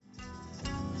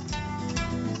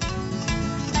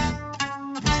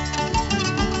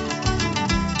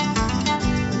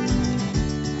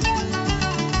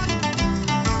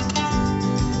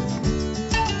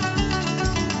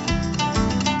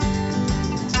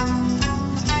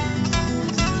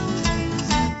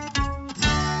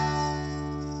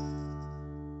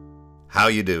How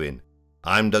you doing?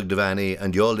 I'm Doug Devaney,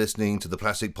 and you're listening to the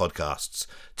Plastic Podcasts,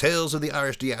 Tales of the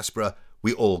Irish Diaspora.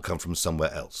 We all come from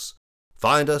somewhere else.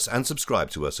 Find us and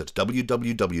subscribe to us at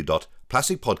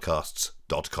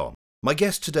www.plasticpodcasts.com. My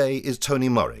guest today is Tony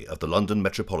Murray of the London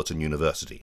Metropolitan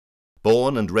University.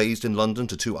 Born and raised in London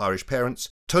to two Irish parents,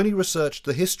 Tony researched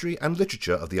the history and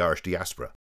literature of the Irish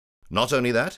diaspora. Not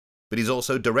only that, but he's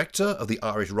also director of the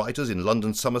Irish Writers in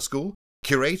London Summer School,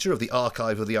 curator of the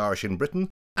Archive of the Irish in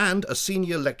Britain, and a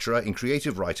senior lecturer in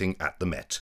creative writing at the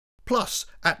Met. Plus,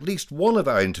 at least one of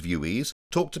our interviewees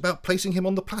talked about placing him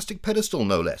on the Plastic Pedestal,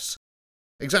 no less.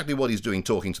 Exactly what he's doing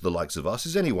talking to the likes of us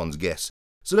is anyone's guess,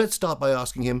 so let's start by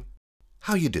asking him,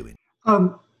 how you doing?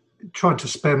 Trying to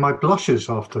spare my blushes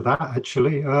after that,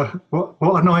 actually. What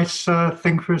a nice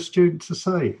thing for a student to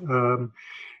say.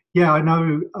 Yeah, I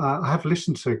know. I have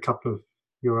listened to a couple of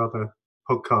your other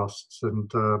podcasts,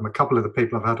 and a couple of the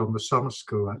people I've had on the summer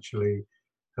school actually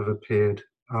have appeared.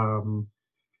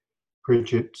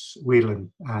 Bridget Whelan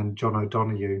and John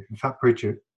O'Donoghue. In fact,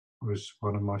 Bridget was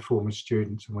one of my former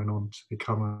students and went on to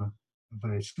become a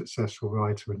very successful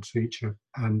writer and teacher.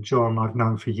 And John I've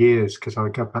known for years because I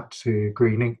go back to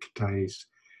Green Ink days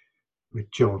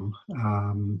with John.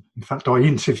 In fact, I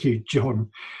interviewed John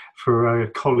for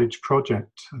a college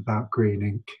project about Green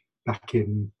Ink back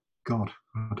in, God,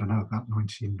 I don't know, about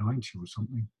 1990 or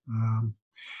something,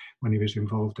 when he was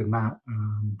involved in that.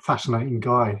 Fascinating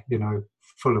guy, you know,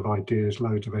 full of ideas,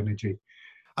 loads of energy.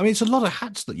 I mean, it's a lot of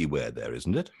hats that you wear there,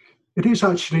 isn't it? It is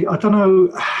actually. I don't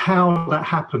know how that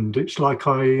happened. It's like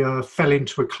I fell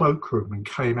into a cloakroom and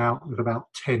came out with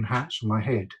about 10 hats on my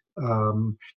head.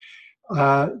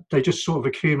 They just sort of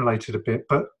accumulated a bit.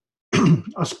 But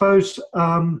I suppose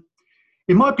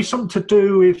it might be something to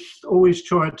do with always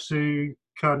trying to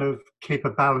kind of keep a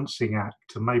balancing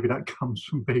act. And maybe that comes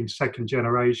from being second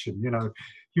generation. You know,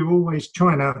 you're always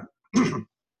trying to,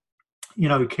 you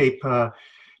know, keep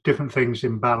different things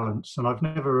in balance. And I've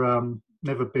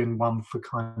never been one for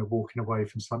kind of walking away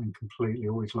from something completely.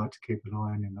 Always like to keep an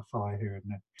iron in the fire here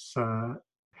and there. So,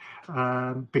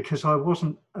 because I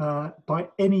wasn't by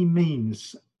any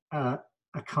means a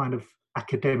kind of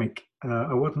academic.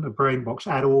 I wasn't a brain box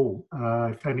at all.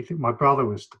 If anything, my brother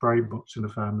was the brain box in the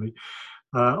family.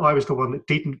 I was the one that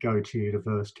didn't go to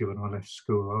university when I left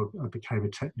school. I became a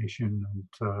technician, and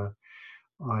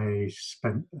I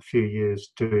spent a few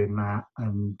years doing that.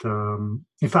 And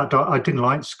in fact, I didn't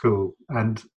like school.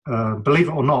 And believe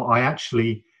it or not, I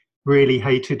actually really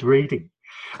hated reading.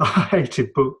 I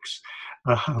hated books.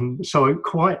 So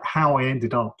quite how I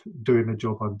ended up doing the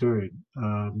job I'm doing.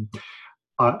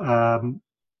 I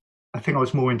think I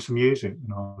was more into music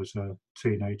when I was a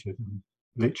teenager than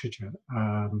literature.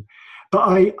 But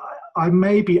I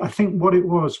think what it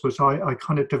was I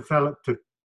kind of developed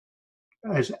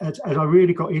as I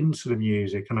really got into the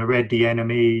music and I read The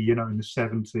Enemy, you know, in the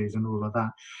 70s and all of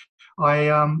that,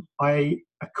 I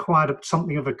acquired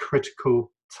something of a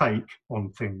critical take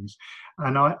on things.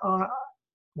 And I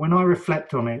when I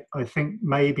reflect on it, I think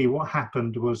maybe what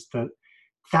happened was that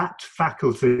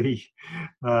faculty,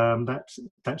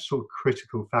 that sort of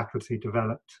critical faculty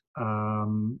developed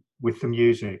with the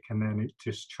music, and then it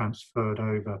just transferred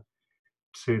over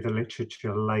to the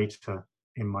literature later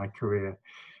in my career.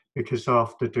 Because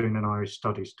after doing an Irish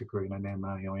Studies degree and an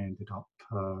MA, I ended up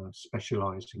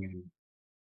specialising in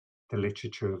the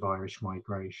literature of Irish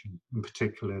migration, and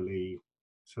particularly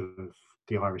sort of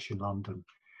the Irish in London.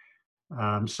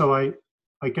 So I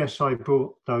guess I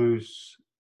brought those,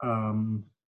 how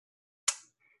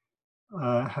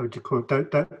would you call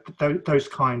it, those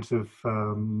kinds of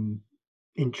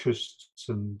interests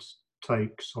and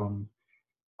takes on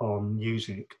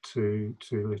music to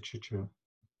literature.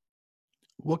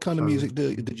 What kind of music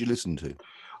did you listen to?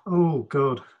 Oh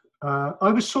God,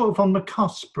 I was sort of on the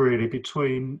cusp really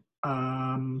between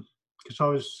because I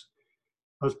was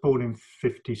born in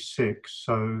 '56,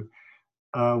 so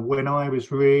when I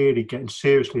was really getting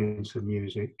seriously into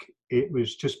music, it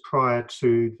was just prior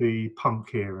to the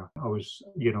punk era. I was,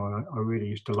 you know, I really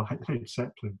used to like Led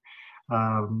Zeppelin.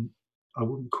 I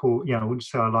wouldn't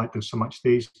say I like them so much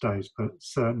these days, but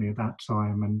certainly at that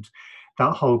time, and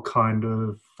that whole kind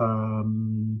of,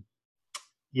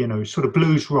 you know, sort of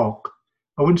blues rock.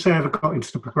 I wouldn't say I ever got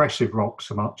into the progressive rock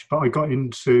so much, but I got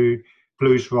into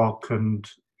blues rock and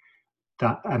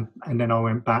that, and then I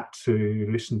went back to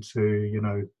listen to, you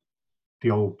know,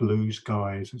 the old blues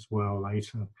guys as well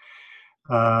later.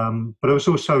 But I was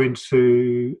also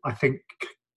into, I think,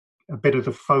 a bit of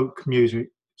the folk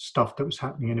music stuff that was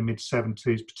happening in the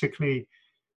mid-70s, particularly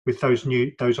with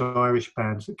those Irish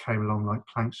bands that came along like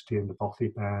Planxty and the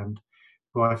Bothy Band,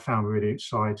 who I found really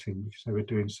exciting because they were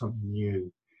doing something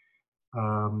new.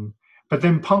 But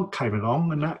then punk came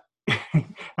along, and that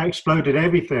exploded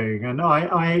everything. And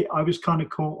I was kind of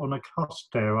caught on a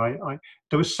cusp there.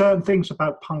 There were certain things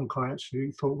about punk I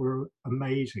actually thought were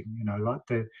amazing. You know, like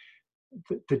the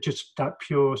just that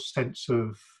pure sense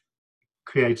of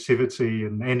creativity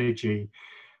and energy,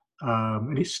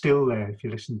 and it's still there. If you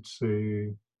listen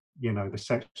to, you know, the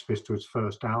Sex Pistols'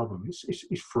 first album,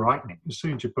 it's frightening. As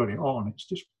soon as you put it on, it's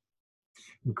just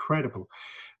incredible.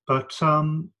 But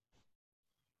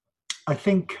I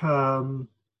think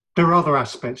there are other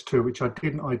aspects to it which I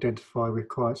didn't identify with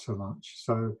quite so much.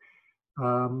 So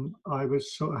I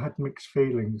was sort of had mixed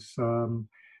feelings.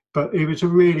 But it was a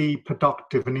really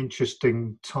productive and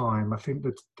interesting time. I think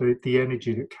that the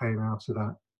energy that came out of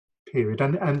that period,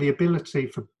 and the ability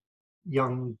for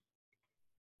young,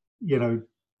 you know,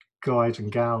 guys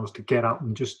and gals to get up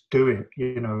and just do it,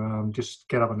 you know, just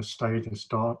get up on a stage and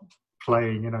start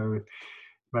playing, you know,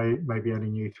 maybe only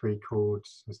knew three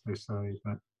chords, as they say,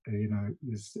 but you know,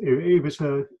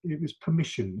 it was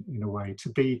permission in a way to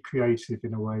be creative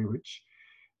in a way which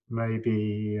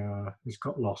maybe has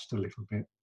got lost a little bit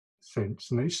since,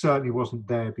 and it certainly wasn't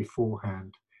there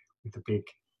beforehand with the big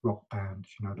rock bands.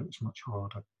 You know, that was much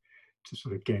harder to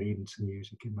sort of get into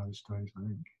music in those days, I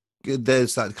think.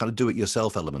 There's that kind of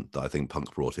do-it-yourself element that I think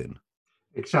punk brought in.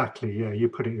 Exactly, yeah, you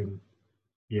put it in.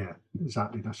 Yeah,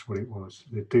 exactly, that's what it was.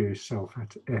 The do-it-yourself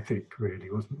ethic, really,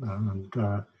 wasn't there?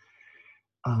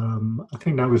 And I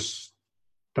think that was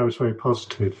very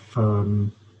positive. I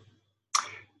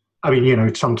mean, you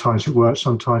know, sometimes it worked,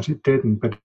 sometimes it didn't,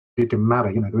 but it didn't matter.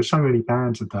 You know, there were so many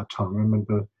bands at that time. I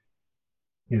remember,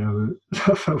 you know,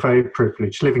 I felt very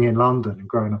privileged living in London and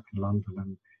growing up in London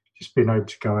and just being able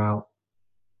to go out.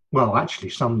 Well, actually,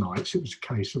 some nights it was a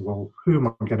case of, well, who am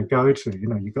I going to go to? You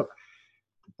know, you got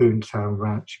Boomtown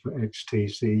Rats, you got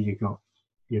XTC, you got,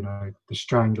 you know, the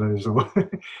Stranglers, or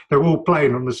they're all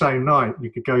playing on the same night.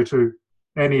 You could go to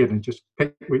any of them, just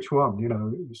pick which one. You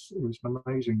know, it was an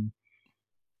amazing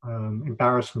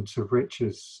embarrassment of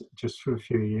riches just for a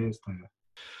few years there.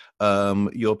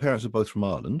 Your parents are both from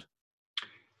Ireland.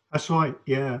 That's right,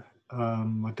 yeah.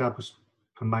 My dad was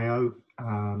from Mayo,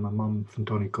 my mum from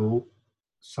Donegal,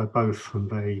 so both from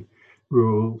very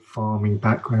rural farming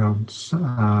backgrounds.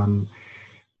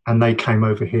 And they came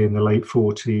over here in the late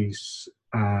 40s,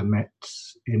 met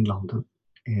in London,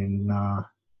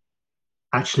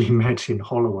 actually met in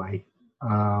Holloway,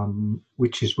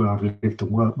 which is where I've lived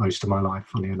and worked most of my life,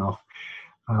 funny enough,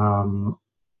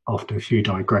 after a few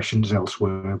digressions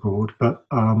elsewhere abroad. But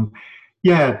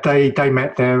yeah, they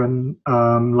met there, and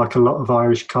like a lot of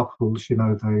Irish couples, you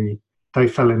know, they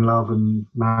fell in love and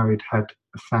married, had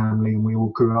a family, and we all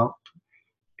grew up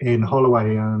in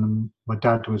Holloway. And my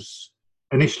dad was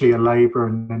initially a labourer,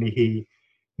 and then he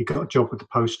got a job with the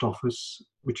post office,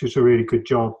 which was a really good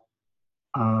job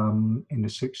in the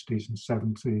 60s and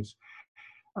 70s.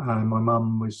 My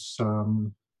mum was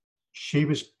she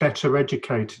was better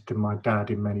educated than my dad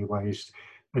in many ways,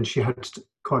 and she had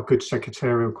quite good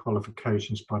secretarial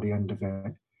qualifications by the end of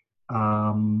it.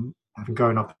 Having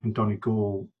grown up in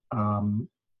Donegal,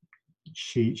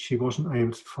 she wasn't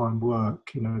able to find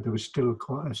work. You know, there was still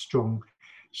quite a strong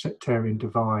sectarian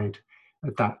divide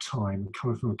at that time.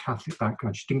 Coming from a Catholic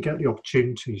background, she didn't get the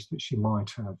opportunities that she might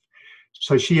have.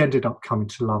 So she ended up coming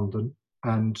to London,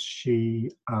 and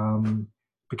she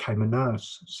became a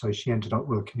nurse. So she ended up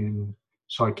working in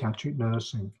psychiatric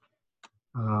nursing.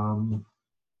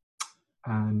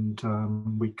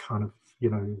 We kind of, you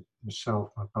know,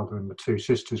 myself, my brother and my two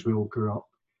sisters, we all grew up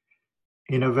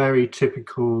in a very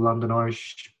typical London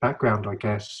Irish background, I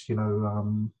guess. You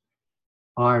know,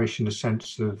 Irish in the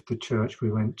sense of the church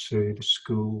we went to, the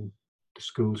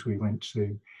schools we went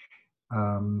to,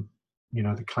 you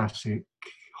know, the classic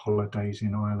holidays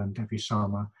in Ireland every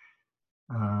summer.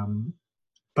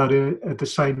 But at the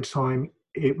same time,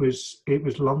 it was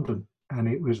London, and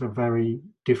it was a very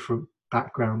different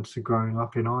background to growing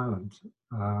up in Ireland.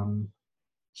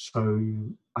 So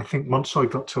I think once I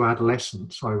got to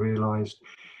adolescence, I realised,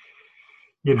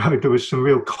 you know, there was some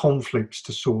real conflicts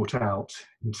to sort out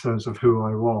in terms of who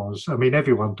I was. I mean,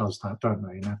 everyone does that, don't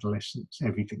they? In adolescence,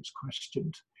 everything's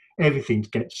questioned, everything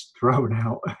gets thrown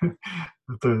out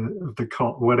of the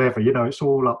cot, whatever. You know, it's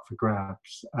all up for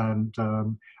grabs. And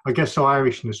I guess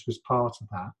Irishness was part of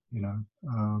that. You know,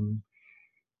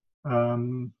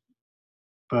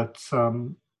 but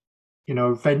you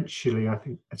know, eventually, I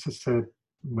think, as I said,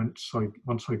 once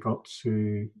I got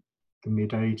to the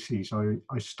mid-80s,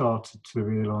 I started to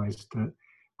realise that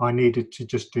I needed to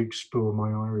just explore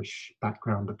my Irish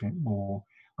background a bit more.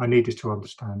 I needed to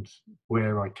understand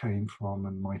where I came from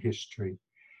and my history.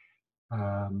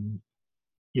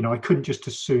 I couldn't just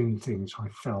assume things I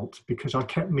felt, because I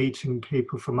kept meeting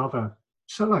people from other,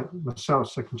 so like myself,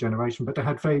 second generation, but they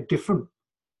had very different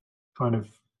kind of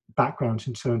backgrounds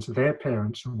in terms of their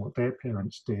parents and what their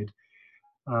parents did.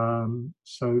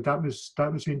 So that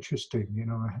was interesting.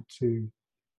 I had to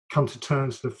come to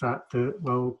terms with the fact that,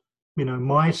 well,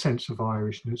 my sense of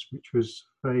Irishness, which was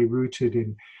very rooted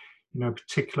in, a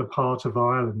particular part of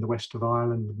Ireland, the west of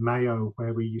Ireland, Mayo,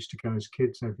 where we used to go as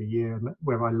kids every year, and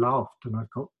where I loved, and I've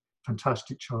got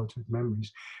fantastic childhood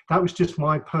memories. That was just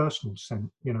my personal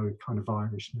sense, kind of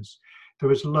Irishness. There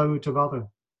was loads of other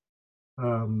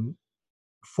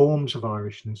forms of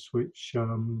Irishness, which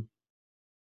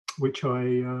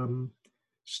I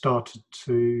started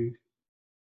to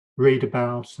read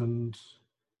about and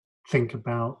think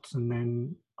about, and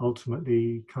then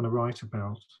ultimately kind of write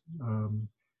about.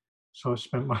 So I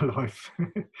spent my life,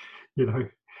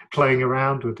 playing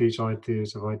around with these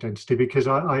ideas of identity, because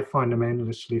I find them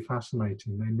endlessly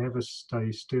fascinating. They never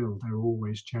stay still. They're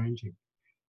always changing.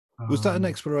 Was that an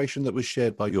exploration that was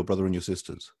shared by your brother and your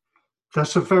sisters?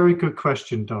 That's a very good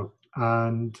question, Doug.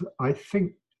 And I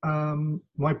think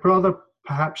my brother,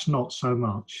 perhaps not so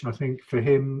much. I think for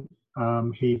him,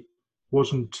 he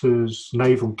wasn't as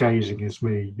navel-gazing as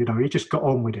me. He just got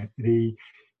on with it. He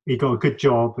got a good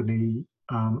job, and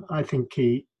I think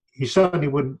he certainly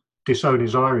wouldn't disown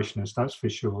his Irishness. That's for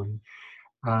sure.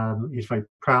 He's very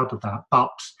proud of that,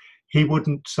 but he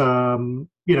wouldn't.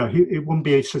 It wouldn't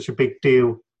be such a big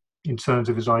deal in terms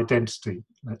of his identity,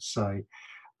 let's say.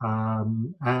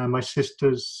 And my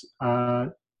sisters,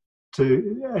 to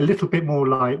a little bit more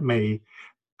like me,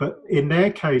 but in their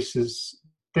cases,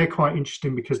 they're quite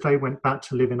interesting because they went back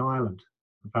to live in Ireland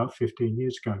about 15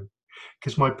 years ago.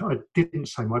 Because I didn't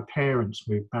say, my parents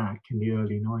moved back in the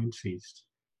early 90s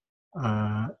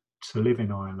to live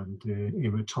in Ireland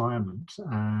in retirement.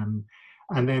 And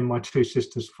then my two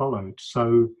sisters followed.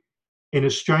 So in a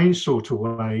strange sort of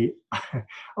way,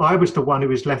 I was the one who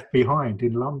was left behind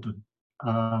in London,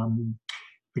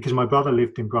 because my brother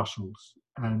lived in Brussels,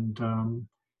 and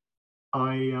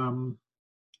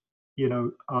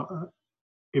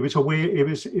it was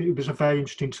a very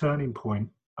interesting turning point.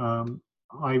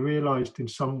 I realised in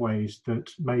some ways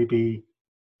that maybe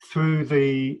through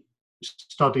the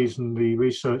studies and the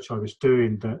research I was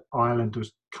doing, that Ireland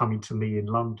was coming to me in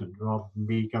London rather than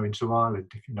me going to Ireland,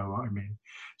 if you know what I mean.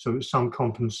 So it was some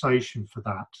compensation for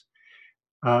that.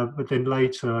 But then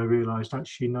later I realised,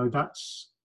 actually, no, that's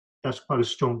quite a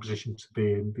strong position to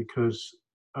be in, because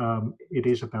it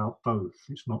is about both.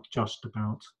 It's not just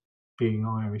about being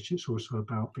Irish, it's also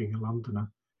about being a Londoner.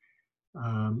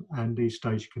 And these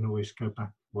days you can always go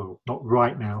back, well, not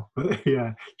right now, but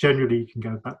yeah, generally you can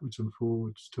go backwards and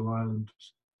forwards to Ireland,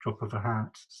 drop of a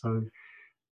hat. So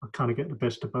I kind of get the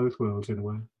best of both worlds in a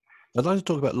way. I'd like to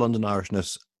talk about London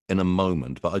Irishness in a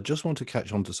moment, but I just want to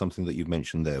catch on to something that you've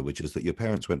mentioned there, which is that your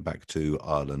parents went back to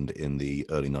Ireland in the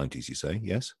early 90s, you say,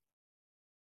 yes?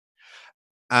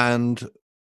 And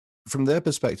from their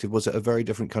perspective, was it a very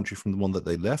different country from the one that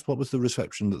they left? What was the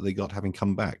reception that they got having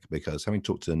come back? Because having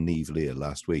talked to Niamh Lear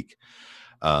last week,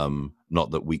 not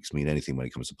that weeks mean anything when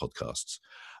it comes to podcasts,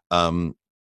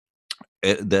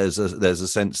 there's a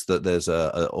sense that there's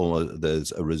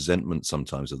a resentment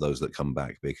sometimes of those that come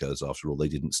back, because after all, they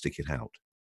didn't stick it out.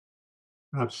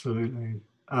 Absolutely.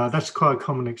 That's quite a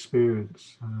common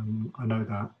experience. I know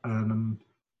that.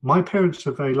 My parents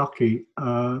are very lucky.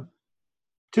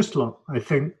 Just a lot. I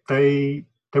think they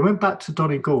went back to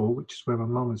Donegal, which is where my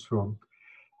mum is from,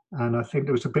 and I think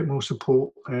there was a bit more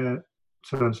support there in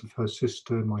terms of her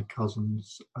sister and my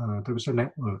cousins. There was a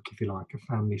network, if you like, a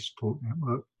family support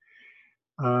network.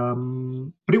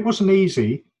 But it wasn't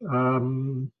easy.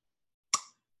 I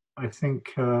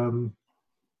think,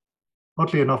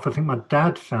 oddly enough, I think my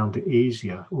dad found it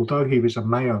easier. Although he was a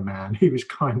Mayo man, he was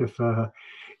kind of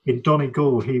in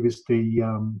Donegal. He was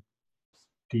the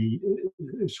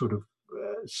sort of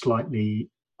slightly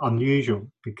unusual,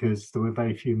 because there were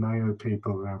very few Mayo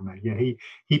people around there. Yeah,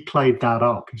 he played that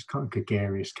up. He's kind of a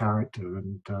gregarious character,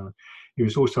 and he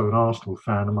was also an Arsenal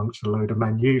fan amongst a load of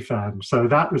Man U fans. So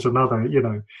that was another,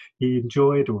 he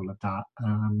enjoyed all of that.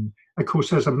 Of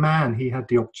course, as a man, he had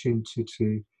the opportunity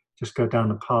to just go down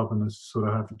the pub and sort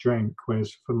of have a drink,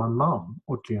 whereas for my mum,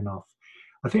 oddly enough,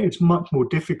 I think it's much more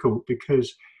difficult,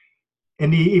 because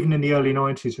even in the early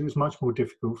 90s, it was much more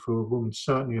difficult for a woman,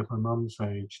 certainly of my mum's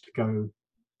age, to go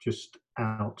just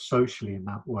out socially in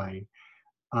that way.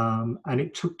 And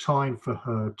it took time for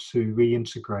her to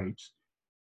reintegrate.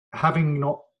 Having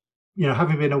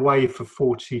been away for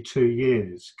 42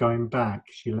 years, going back,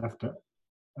 she left at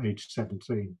age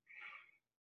 17.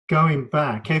 Going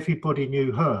back, everybody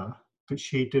knew her, but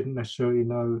she didn't necessarily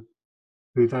know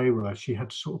who they were. She had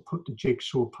to sort of put the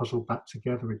jigsaw puzzle back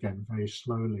together again very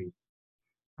slowly.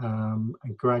 And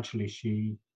gradually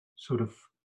she sort of,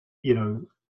 you know,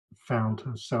 found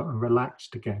herself and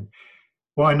relaxed again.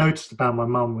 What I noticed about my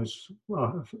mum was,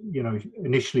 you know,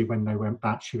 initially when they went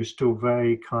back, she was still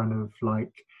very kind of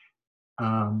like,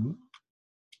 I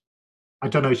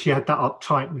don't know, she had that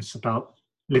uptightness about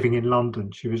living in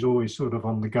London. She was always sort of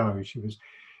on the go. She was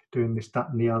doing this, that,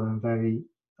 and the other, and very.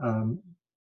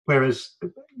 Whereas,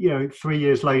 you know, 3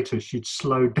 years later, she'd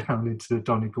slowed down into the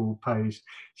Donegal pace.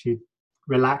 She'd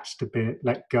relaxed a bit,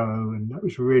 let go, and that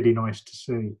was really nice to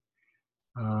see.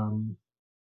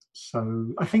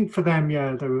 So I think for them,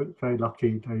 yeah, they were very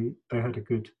lucky. They had a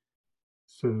good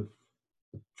sort of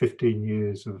 15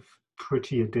 years of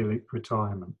pretty idyllic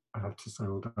retirement, I have to say,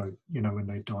 although, you know, when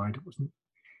they died, it wasn't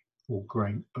all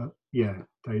great. But yeah,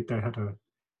 they had a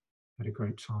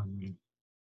great time, really.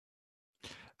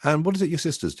 And what is it your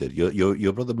sisters did?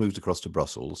 Your brother moved across to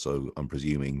Brussels, so I'm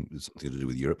presuming it's something to do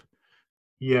with Europe.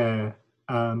 Yeah,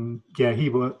 yeah. He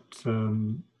worked for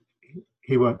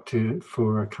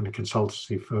a kind of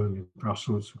consultancy firm in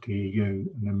Brussels with the EU,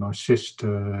 and then my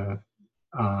sister,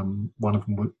 one of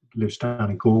them lives down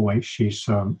in Galway. She's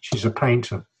a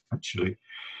painter actually,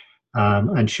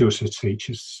 and she also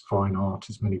teaches fine art,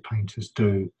 as many painters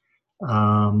do.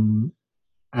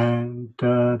 And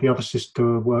the other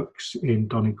sister works in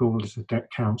Donegal as a debt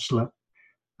counsellor,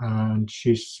 and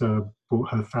she's brought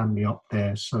her family up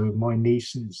there. So my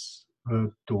nieces, her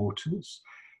daughters,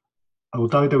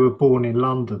 although they were born in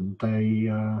London,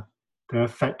 they're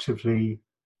effectively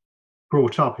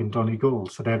brought up in Donegal.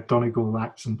 So they have Donegal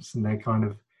accents, and they're kind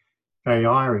of very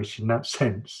Irish in that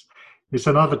sense. It's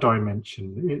another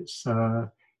dimension.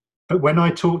 But when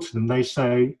I talk to them, they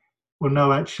say, "Well,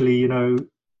 no, actually, you know,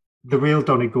 the real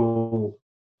Donegal,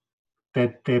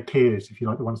 their peers, if you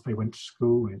like, the ones they went to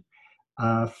school with,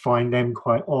 find them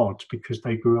quite odd because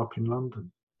they grew up in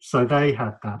London." So they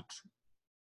had that,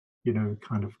 you know,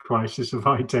 kind of crisis of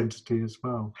identity as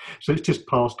well. So it's just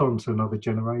passed on to another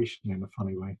generation in a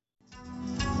funny way.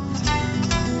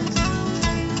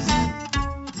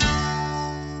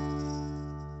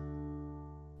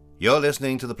 You're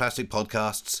listening to the Plastic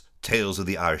Podcast's Tales of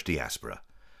the Irish Diaspora.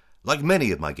 Like many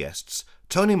of my guests,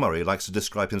 Tony Murray likes to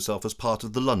describe himself as part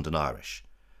of the London Irish.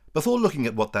 Before looking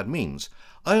at what that means,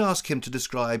 I ask him to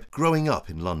describe growing up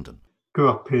in London. Grew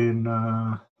up in,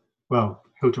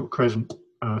 Hildrop Crescent,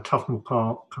 Tufnell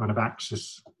Park, kind of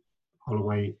Axis,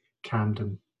 Holloway,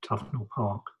 Camden, Tufnell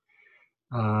Park.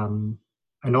 And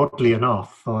oddly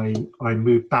enough, I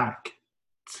moved back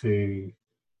to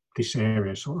this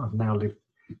area. So I've now lived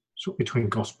sort of between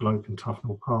Gospel Oak and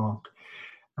Tufnell Park.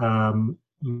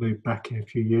 Moved back here a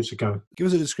few years ago. Give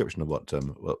us a description of what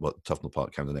Tufnell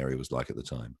Park, Camden area was like at the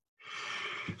time.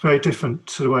 Very different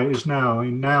to the way it is now. I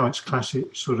mean, now it's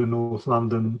classic sort of North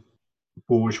London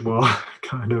bourgeois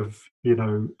kind of, you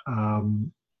know,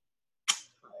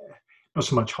 not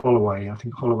so much Holloway. I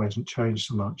think Holloway hasn't changed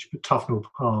so much, but Tufnell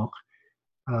Park,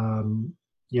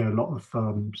 you know, a lot of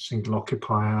single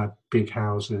occupier, big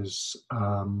houses,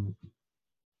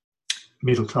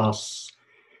 middle class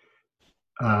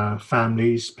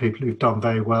families, people who've done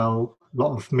very well, a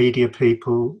lot of media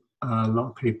people, a lot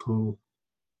of people,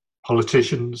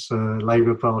 politicians,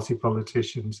 Labour Party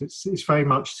politicians. It's very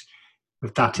much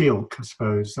of that ilk, I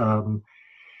suppose.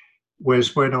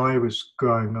 Whereas when I was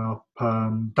growing up,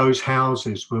 those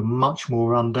houses were much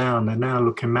more run down. They now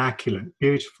look immaculate,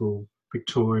 beautiful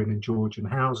Victorian and Georgian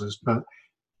houses. But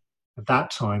at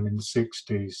that time in the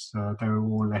 60s, they were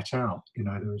all let out. You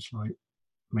know, there was like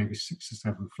maybe 6 or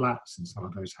 7 flats in some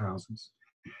of those houses.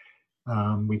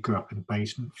 We grew up in a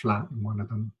basement flat in one of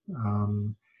them.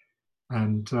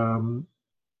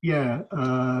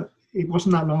 It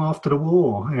wasn't that long after the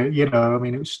war, you know, I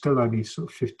mean, it was still only sort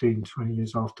of 15, 20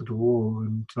 years after the war.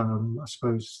 And I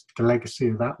suppose the legacy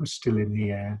of that was still in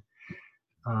the air.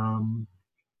 I'll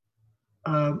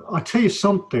tell you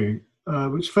something,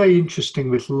 which is very interesting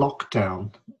with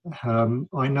lockdown.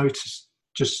 I noticed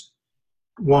just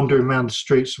wandering around the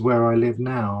streets of where I live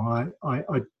now, I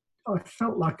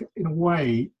felt like, in a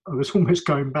way, I was almost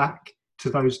going back to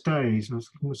those days. I was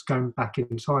almost going back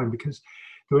in time because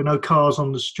there were no cars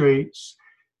on the streets.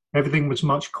 Everything was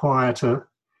much quieter.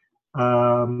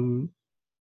 And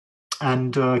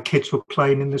kids were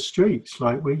playing in the streets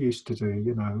like we used to do,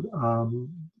 you know.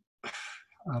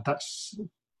 That's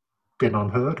been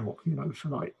unheard of, you know, for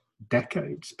like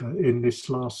decades. But in this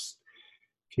last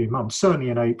few months, certainly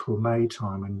in April, May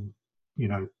time, and, you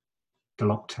know, the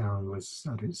lockdown was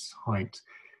at its height,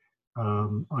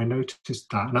 I noticed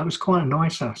that. And that was quite a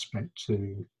nice aspect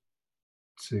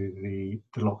to the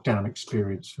lockdown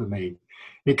experience for me.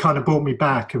 It kind of brought me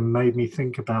back and made me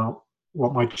think about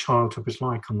what my childhood was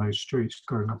like on those streets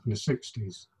growing up in the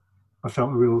 60s. I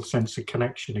felt a real sense of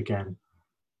connection again.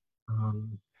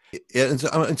 Yeah,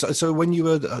 and so when you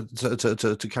were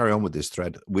to carry on with this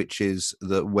thread, which is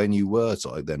that when you were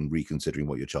sort of then reconsidering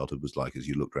what your childhood was like as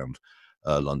you looked around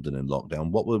London in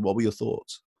lockdown, what were your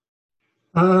thoughts?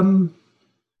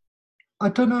 I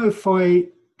don't know if I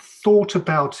thought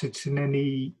about it in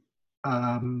any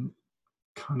kind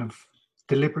of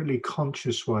deliberately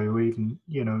conscious way, or even,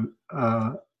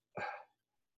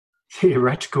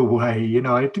 theoretical way.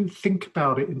 I didn't think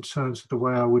about it in terms of the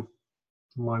way I would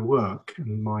my work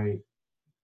and my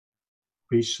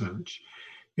research.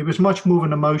 It was much more of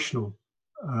an emotional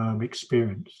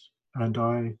experience, and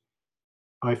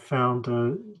I found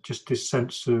just this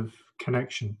sense of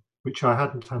connection, which I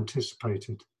hadn't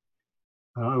anticipated.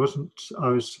 I was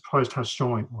surprised how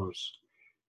strong it was.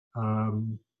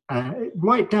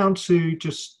 Right down to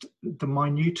just the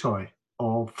minutiae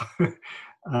of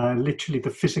literally the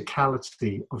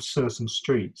physicality of certain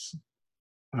streets.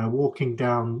 Walking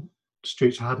down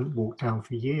streets I hadn't walked down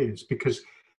for years, because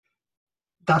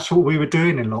that's what we were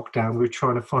doing in lockdown. We were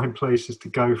trying to find places to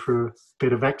go for a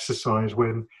bit of exercise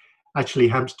when actually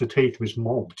Hampstead Heath was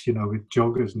mobbed, with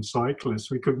joggers and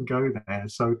cyclists. We couldn't go there.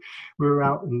 So we were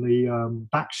out in the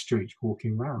back streets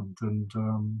walking around, and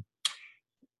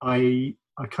I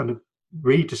kind of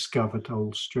rediscovered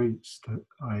old streets that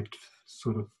I'd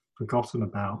sort of forgotten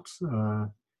about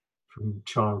from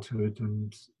childhood,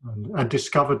 and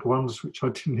discovered ones which I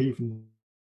didn't even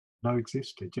know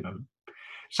existed.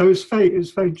 So it was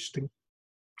very interesting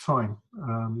time.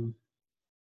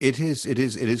 It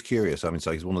is curious. I mean,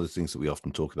 it's one of the things that we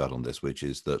often talk about on this, which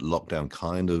is that lockdown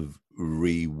kind of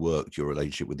reworked your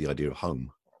relationship with the idea of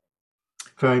home.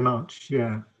 Very much,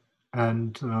 yeah.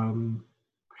 And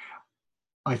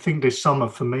I think this summer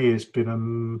for me has been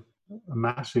a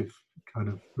massive kind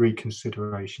of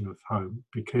reconsideration of home,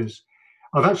 because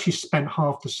I've actually spent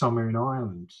half the summer in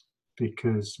Ireland,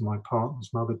 because my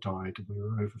partner's mother died and we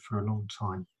were over for a long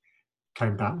time.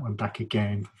 Went back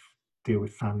again, deal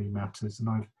with family matters,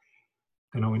 and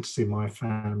then I went to see my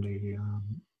family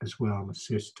as well, my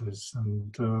sisters,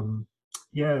 and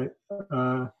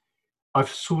I've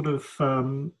sort of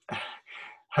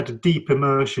had a deep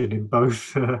immersion in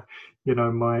both,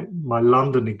 my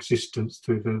London existence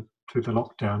through the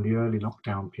lockdown, the early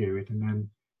lockdown period, and then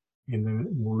in the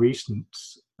more recent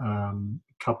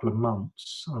couple of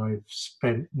months, I've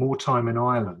spent more time in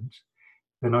Ireland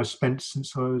than I spent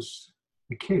since I was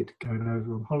a kid, going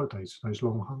over on holidays, those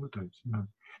long holidays.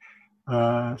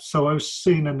 So I was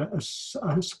seeing,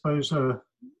 I suppose, a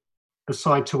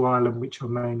side to Ireland which I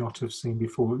may not have seen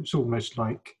before. It was almost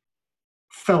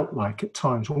felt like at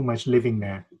times almost living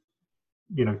there,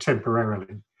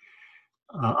 temporarily,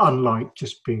 unlike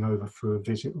just being over for a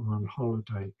visit or on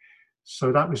holiday.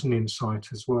 So that was an insight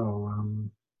as well.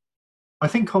 I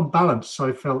think on balance,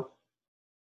 I felt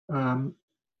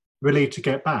relieved to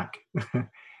get back.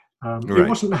 Right. It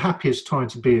wasn't the happiest time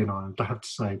to be in Ireland, I have to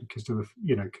say, because there were,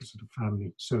 because of the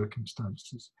family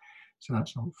circumstances. So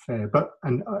that's not fair.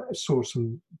 And I saw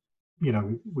some,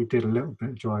 we did a little bit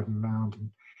of driving around,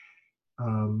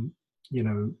 and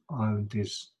Ireland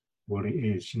is what it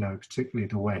is, particularly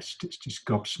the West. It's just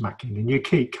gobsmacking, and you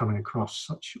keep coming across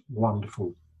such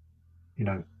wonderful,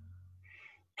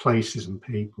 places and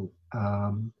people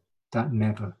that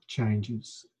never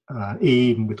changes.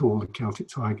 Even with all the Celtic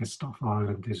Tiger stuff,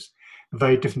 Ireland is a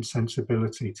very different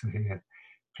sensibility to here.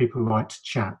 People like to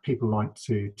chat, people like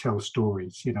to tell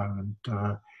stories, and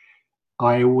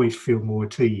I always feel more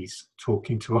at ease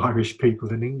talking to Irish people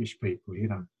than English people,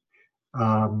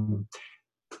 I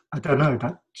don't know,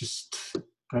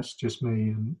 that's just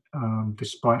me. And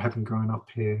despite having grown up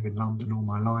here in London all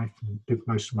my life and lived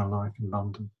most of my life in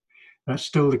London, that's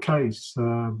still the case.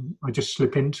 I just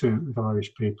slip into it with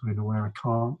Irish people in a way I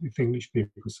can't with English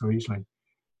people so easily.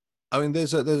 I mean,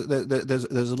 there's a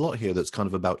lot here that's kind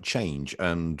of about change,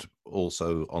 and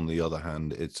also on the other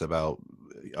hand, it's about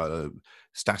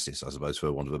stasis, I suppose,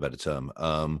 for want of a better term.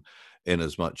 In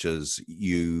as much as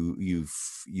you've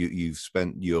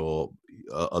spent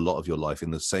a lot of your life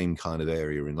in the same kind of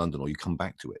area in London, or you come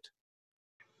back to it.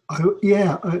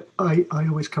 I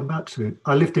always come back to it.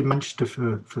 I lived in Manchester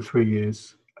for 3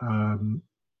 years.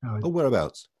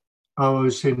 Whereabouts? I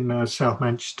was in South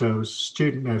Manchester. I was a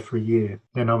student there for a year.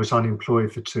 Then I was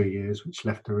unemployed for 2 years, which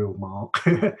left a real mark.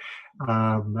 That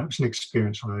was an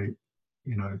experience it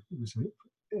was a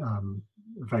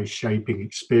very shaping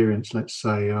experience, let's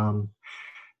say.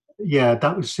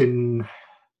 That was in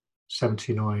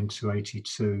 79 to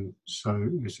 82. So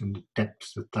it was in the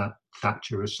depths of that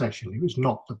Thatcher recession. It was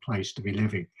not the place to be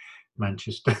living,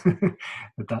 Manchester,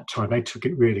 at that time. They took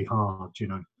it really hard,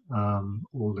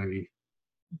 all the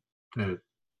the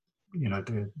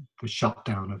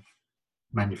shutdown of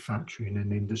manufacturing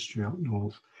and industry up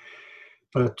north.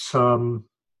 But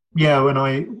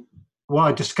what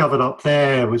I discovered up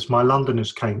there was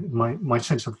my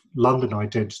sense of London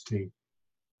identity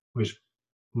was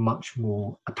much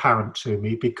more apparent to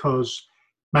me, because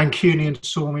Mancunians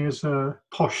saw me as a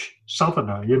posh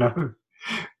southerner,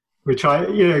 which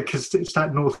because it's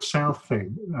that north-south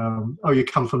thing. Oh, you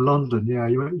come from London, yeah.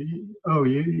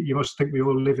 You must think we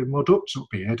all live in Modups up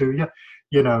here, do you?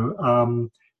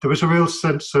 There was a real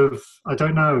sense of, I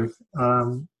don't know. I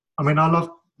love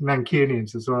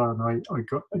Mancunians as well, and I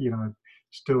got,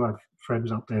 still have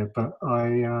friends up there, but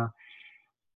I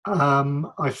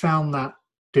found that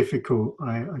difficult.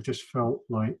 I just felt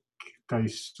like they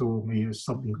saw me as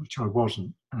something which I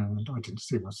wasn't, and I didn't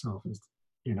see myself as,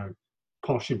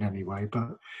 posh in any way. But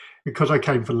because I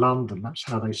came from London, that's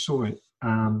how they saw it.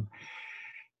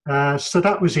 So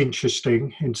that was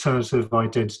interesting in terms of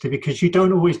identity, because you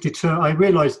don't always I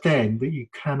realised then that you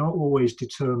cannot always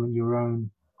determine your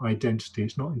own identity.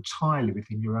 It's not entirely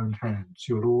within your own hands.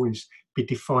 You'll always be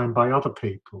defined by other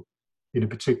people in a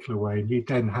particular way, and you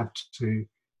then have to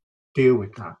deal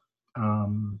with that.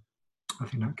 I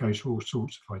think that goes for all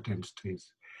sorts of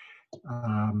identities.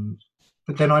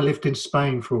 But then I lived in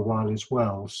Spain for a while as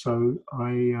well, so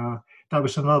that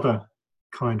was another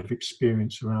kind of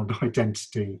experience around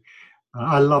identity.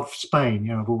 I love Spain.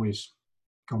 I've always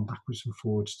gone backwards and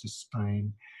forwards to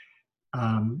Spain.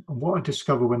 And what I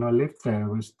discovered when I lived there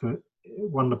was that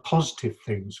one of the positive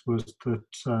things was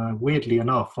that, weirdly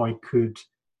enough, I could,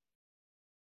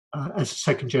 as a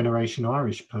second generation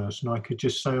Irish person, I could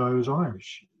just say I was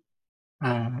Irish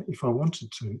if I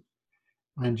wanted to.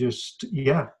 And just,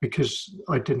 because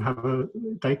I didn't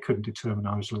they couldn't determine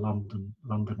I was a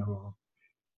Londoner or,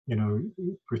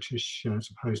 British as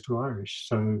opposed to Irish.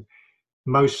 So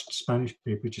most Spanish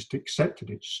people just accepted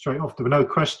it straight off. There were no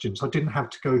questions. I didn't have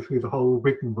to go through the whole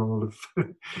rigmarole of,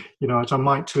 as I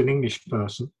might to an English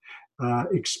person,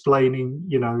 explaining,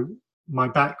 my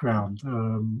background.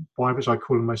 Why was I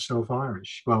calling myself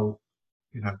Irish? Well,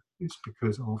 it's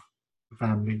because of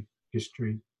family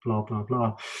history, blah, blah,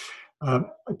 blah. I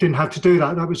didn't have to do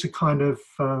that. That was a kind of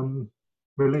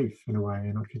relief in a way,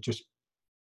 and I could just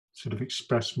sort of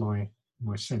express my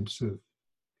sense of,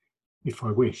 if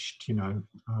I wished,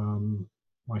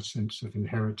 my sense of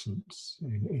inheritance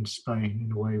in Spain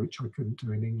in a way which I couldn't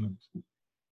do in England.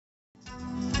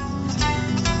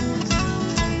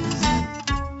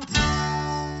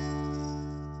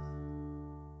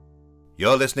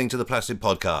 You're listening to the Plastic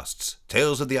Podcasts,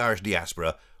 Tales of the Irish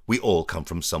Diaspora. We all come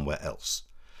from somewhere else.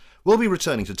 We'll be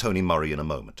returning to Toni Murray in a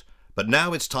moment, but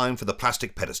now it's time for the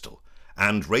Plastic Pedestal,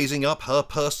 and raising up her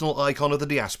personal icon of the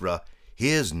diaspora,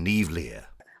 here's Niamh Lear.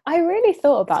 I really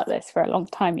thought about this for a long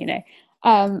time,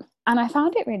 and I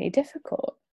found it really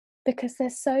difficult because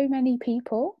there's so many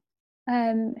people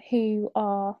who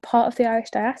are part of the Irish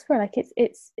diaspora. Like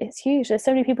it's huge. There's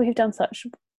so many people who've done such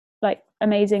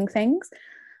amazing things.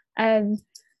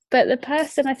 But the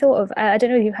person I thought of, I don't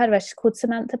know if you've heard of her, she's called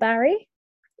Samantha Barry.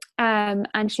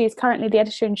 And she's currently the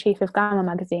editor-in-chief of Glamour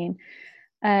magazine.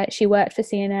 She worked for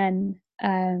CNN.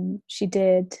 She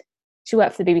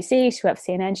worked for the BBC. She worked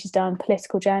for CNN. She's done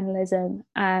political journalism,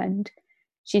 and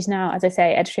she's now, as I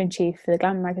say, editor-in-chief for the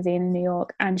Glamour magazine in New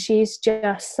York. And she's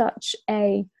just such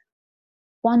a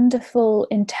wonderful,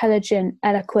 intelligent,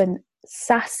 eloquent,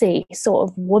 sassy sort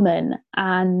of woman.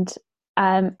 And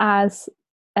as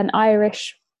an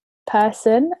Irish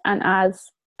person and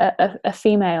as a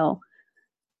female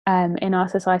in our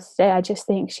society today, I just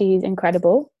think she's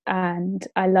incredible, and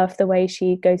I love the way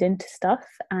she goes into stuff,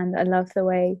 and I love the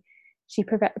way she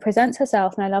presents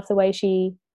herself, and I love the way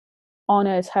she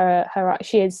honours her.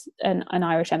 She is an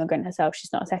Irish immigrant herself.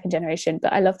 She's not a second generation,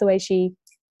 but I love the way she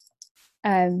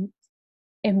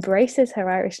embraces her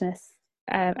Irishness,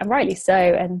 and rightly so,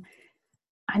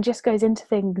 and just goes into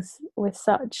things with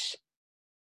such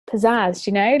pizzazz,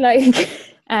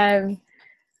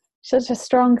 such a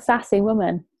strong, sassy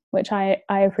woman, which I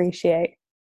appreciate.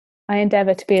 I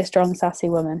endeavour to be a strong, sassy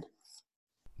woman.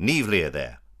 Niamh Lear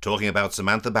there, talking about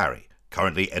Samantha Barry,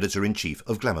 currently editor-in-chief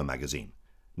of Glamour magazine.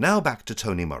 Now back to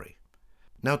Toni Murray.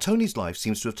 Now, Tony's life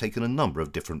seems to have taken a number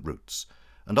of different routes,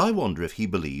 and I wonder if he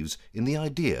believes in the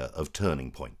idea of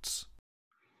turning points.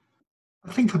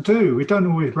 I think I do. We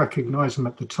don't always recognise them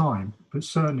at the time, but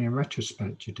certainly in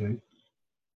retrospect you do.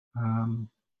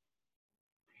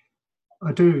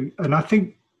 I do, and I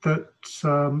think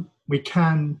that we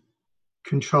can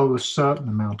control a certain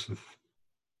amount of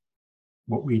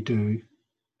what we do,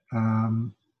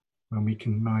 when we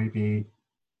can maybe,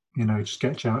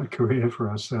 sketch out a career for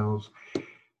ourselves.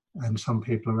 And some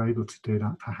people are able to do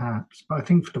that, perhaps. But I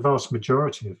think for the vast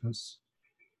majority of us,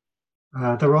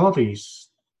 there are these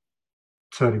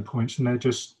turning points, and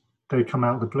they come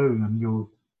out of the blue, and you're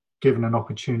given an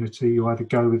opportunity. You either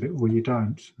go with it or you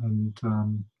don't,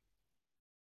 and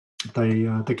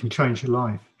they can change your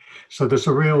life. So there's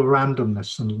a real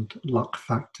randomness and luck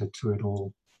factor to it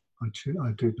all. I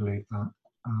do believe that.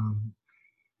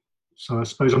 So I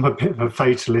suppose I'm a bit of a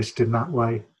fatalist in that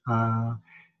way.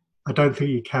 I don't think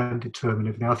you can determine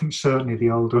everything. I think certainly the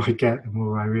older I get, the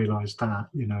more I realise that,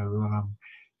 you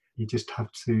just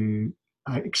have to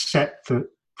accept that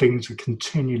things are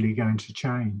continually going to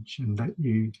change, and that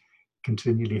you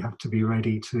continually have to be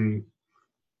ready to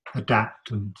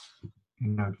adapt. And,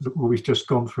 look what we've just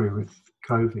gone through with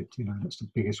COVID, that's the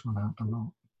biggest one out of the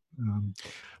lot.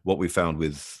 What we found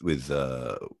with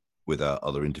our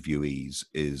other interviewees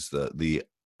is that the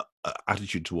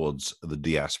attitude towards the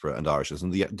diaspora and Irishness,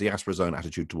 and the diaspora's own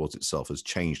attitude towards itself, has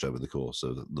changed over the course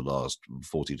of the last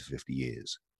 40 to 50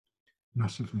 years.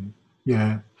 Massively,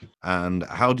 yeah. And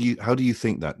how do you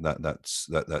think that's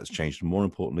changed? And more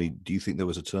importantly, do you think there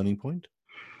was a turning point?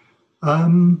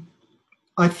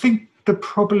 I think there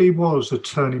probably was a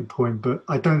turning point, but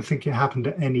I don't think it happened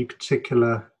at any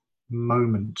particular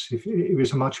moment. It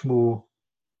was a much more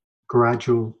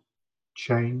gradual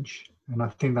change, and I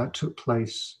think that took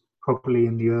place probably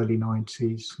in the early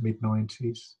 90s, mid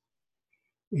 90s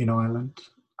in Ireland.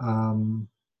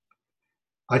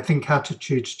 I think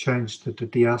attitudes changed to the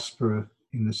diaspora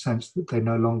in the sense that they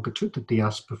no longer took the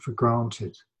diaspora for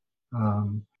granted,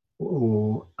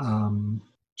 or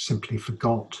simply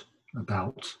forgot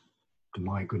about the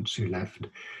migrants who left.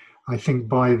 I think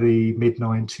by the mid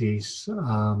 90s,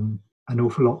 an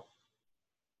awful lot.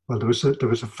 Well, there was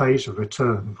a phase of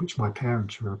return of which my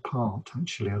parents were a part.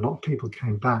 Actually, a lot of people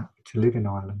came back to live in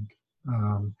Ireland.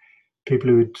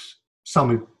 Some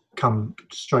who'd come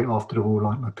straight after the war,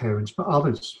 like my parents, but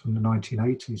others from the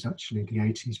 1980s, actually, the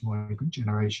 80s migrant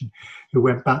generation, who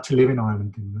went back to live in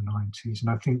Ireland in the 90s. And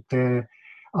I think their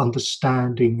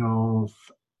understanding of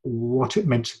what it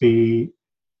meant to be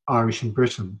Irish in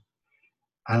Britain,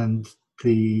 and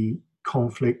the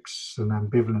conflicts and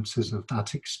ambivalences of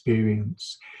that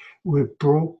experience, were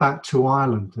brought back to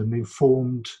Ireland and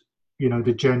informed,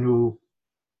 the general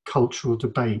cultural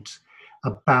debate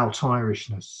about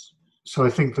Irishness. So I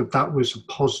think that was a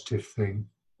positive thing.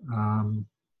 And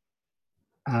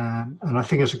I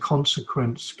think as a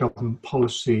consequence, government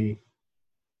policy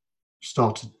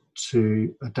started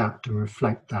to adapt and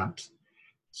reflect that.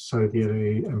 So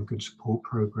the immigrant support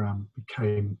programme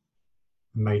became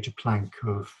a major plank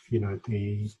of,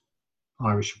 the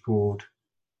Irish abroad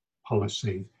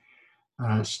policy.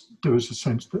 There was a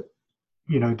sense that,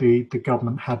 the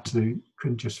government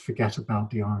couldn't just forget about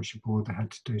the Irish abroad. They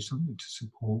had to do something to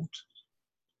support,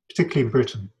 particularly in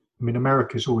Britain. I mean,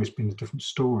 America's always been a different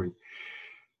story.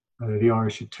 The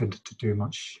Irish have tended to do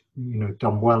much,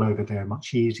 done well over there,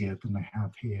 much easier than they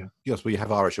have here. Yes, well, you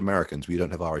have Irish Americans, but you don't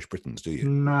have Irish Britons, do you?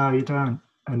 No, you don't.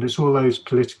 And there's all those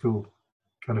political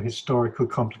kind of historical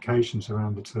complications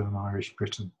around the term Irish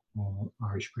Briton or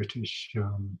Irish British.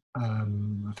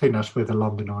 I think that's where the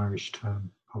London Irish term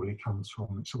probably comes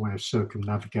from. It's a way of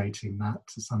circumnavigating that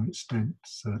to some extent,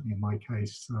 certainly in my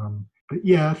case. But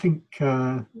yeah, I think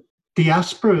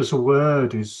diaspora as a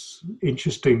word is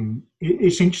interesting.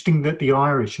 It's interesting that the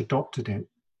Irish adopted it,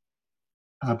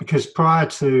 because prior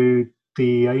to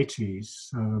the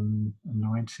 80s and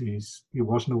 90s, it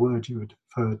wasn't a word you would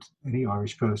have heard any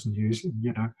Irish person using,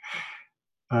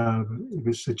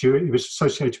 It was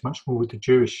associated much more with the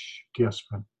Jewish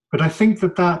diaspora. But I think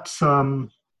that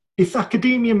if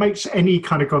academia makes any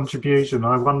kind of contribution,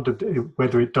 I wondered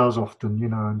whether it does often,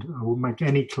 and I will make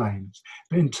any claims.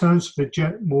 But in terms of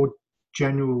the more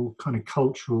general kind of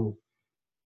cultural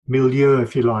milieu,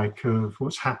 if you like, of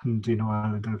what's happened in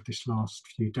Ireland over this last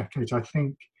few decades, I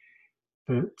think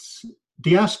that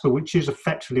diaspora, which is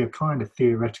effectively a kind of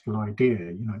theoretical idea,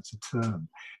 it's a term,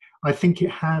 I think it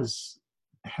has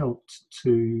helped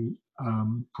to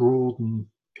broaden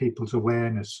people's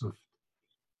awareness of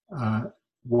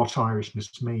what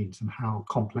Irishness means and how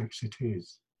complex it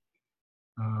is.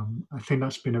 I think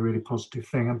that's been a really positive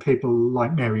thing. And people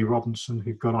like Mary Robinson,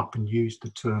 who got up and used the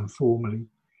term formally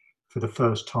for the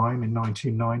first time in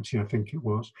 1990, I think it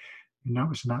was, and that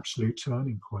was an absolute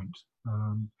turning point.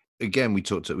 again, we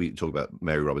talk about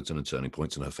Mary Robinson and turning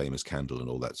points and her famous candle and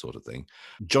all that sort of thing.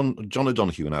 John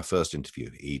O'Donoghue, in our first interview,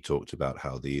 he talked about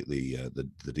how the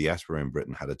diaspora in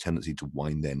Britain had a tendency to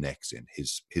wind their necks in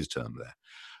his term there.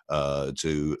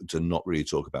 To not really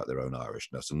talk about their own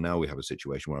Irishness, and now we have a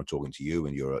situation where I'm talking to you,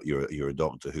 and you're a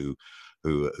doctor who's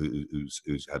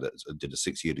did a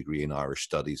 6-year degree in Irish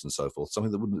studies and so forth,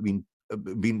 something that wouldn't have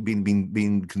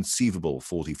been conceivable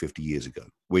 40, 50 years ago,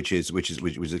 which is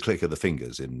a click of the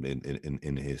fingers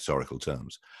in historical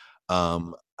terms,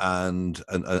 and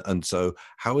so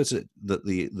how is it that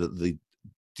the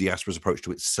diaspora's approach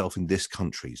to itself in this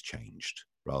country has changed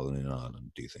rather than in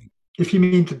Ireland, do you think? If you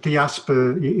mean the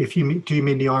diaspora, do you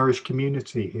mean the Irish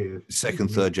community here?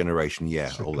 Second, third generation, yeah,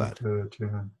 Second, all that. Third,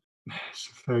 yeah. It's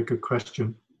a very good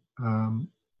question.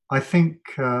 I think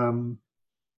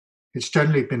it's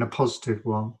generally been a positive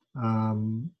one. I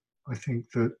think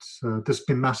that there's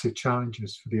been massive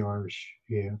challenges for the Irish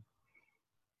here,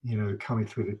 coming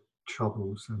through the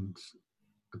Troubles and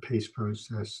the peace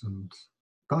process.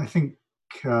 But I think,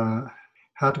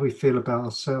 how do we feel about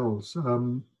ourselves?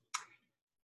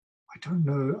 I don't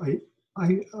know.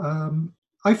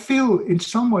 I feel in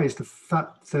some ways the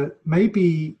fact that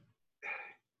maybe,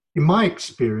 in my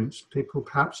experience, people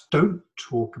perhaps don't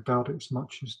talk about it as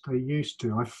much as they used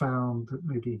to. I found that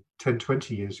maybe 10,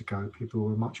 20 years ago, people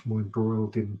were much more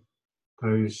embroiled in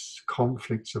those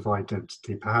conflicts of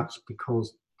identity, perhaps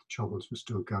because the Troubles were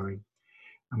still going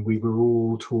and we were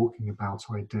all talking about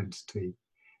identity.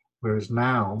 Whereas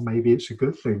now, maybe it's a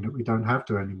good thing that we don't have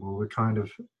to anymore.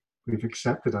 We've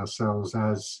accepted ourselves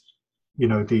as,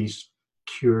 these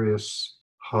curious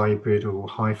hybrid or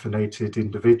hyphenated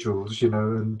individuals,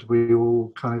 and we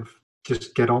all kind of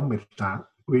just get on with that.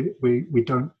 We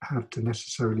don't have to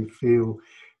necessarily feel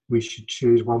we should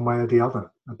choose one way or the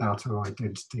other about our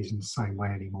identities in the same way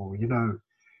anymore.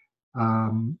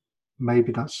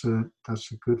 Maybe that's a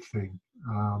good thing,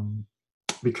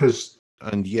 because.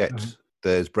 And yet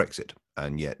there's Brexit,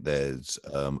 and yet there's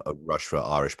a rush for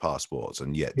Irish passports,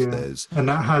 and yet there's. And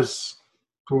that has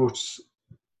brought.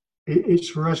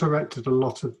 It's resurrected a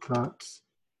lot of that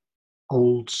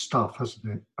old stuff,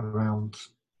 hasn't it, around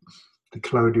the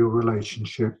colonial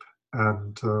relationship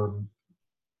and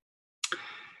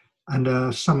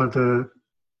some of the,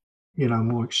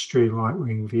 more extreme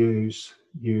right-wing views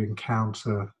you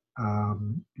encounter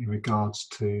in regards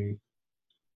to,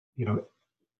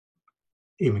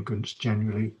 immigrants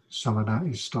generally. Some of that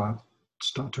is start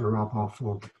to rub off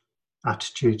on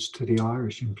attitudes to the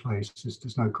Irish in places.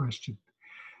 There's no question.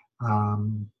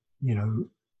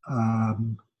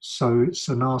 So it's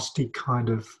a nasty kind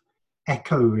of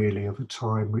echo, really, of a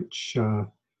time which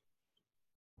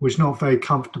was not very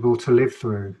comfortable to live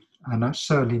through, and that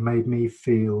certainly made me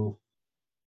feel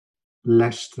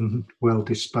less than well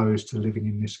disposed to living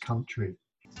in this country.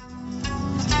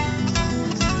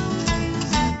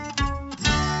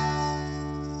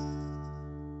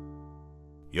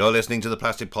 You're listening to the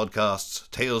Plastic Podcasts,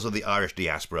 Tales of the Irish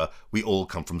Diaspora. We all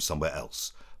come from somewhere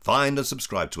else. Find and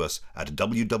subscribe to us at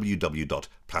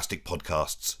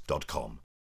www.plasticpodcasts.com.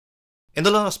 In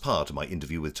the last part of my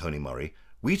interview with Tony Murray,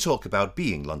 we talk about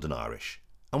being London Irish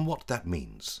and what that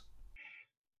means.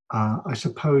 I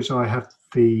suppose I have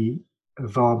the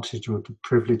advantage or the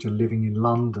privilege of living in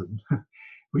London,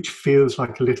 which feels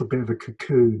like a little bit of a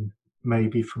cocoon,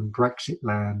 maybe from Brexit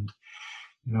land.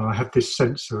 I have this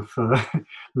sense of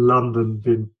London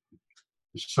being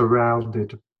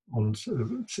surrounded on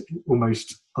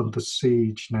almost under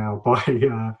siege now by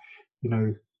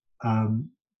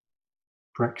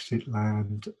Brexit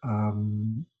land,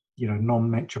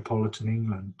 non-metropolitan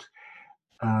England,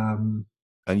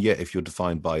 and yet if you're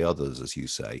defined by others, as you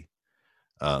say,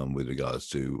 with regards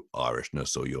to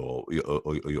Irishness or your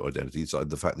identity, so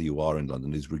the fact that you are in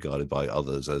London is regarded by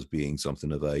others as being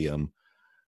something of a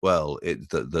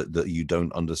that you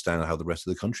don't understand how the rest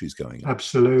of the country is going.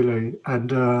 Absolutely.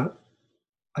 And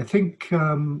I think,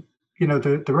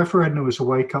 the referendum was a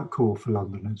wake-up call for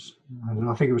Londoners. And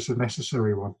I think it was a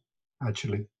necessary one,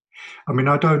 actually. I mean,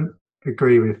 I don't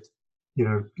agree with,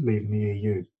 leaving the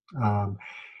EU.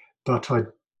 But I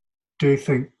do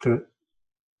think that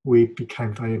we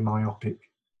became very myopic.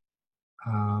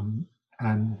 I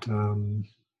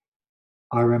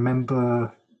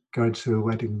remember going to a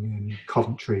wedding in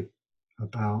Coventry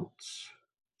about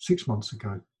 6 months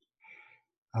ago,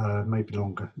 maybe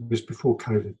longer. It was before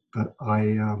COVID, but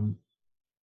I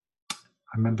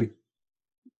remember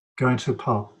going to a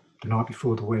pub the night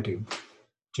before the wedding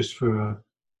just for a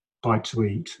bite to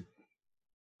eat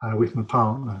with my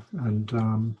partner,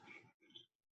 and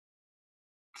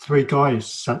 3 guys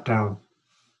sat down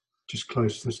just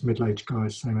close to this, middle-aged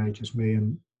guys, same age as me,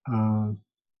 and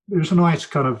it was a nice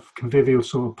kind of convivial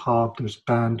sort of pub. There was a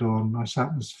band on, nice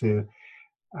atmosphere,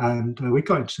 and we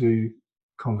got into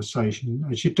conversation,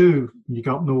 as you do when you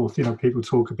go up north. You know, people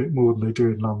talk a bit more than they do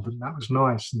in London. That was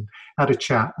nice, and had a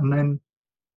chat, and then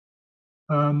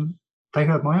they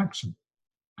heard my accent,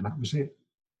 and that was it.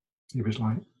 It was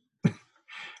like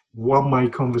one-way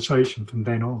conversation from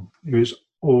then on. It was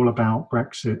all about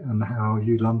Brexit and how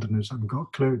you Londoners haven't got a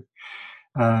clue.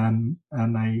 And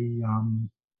they,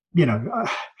 you know,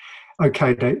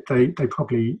 okay, they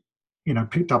probably, you know,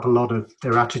 picked up a lot of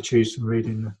their attitudes from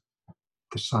reading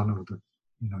the Sun or the,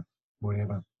 you know,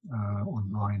 whatever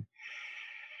online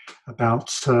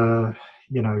about,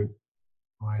 you know,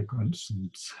 migrants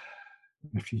and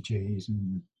refugees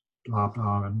and blah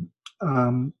blah.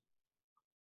 And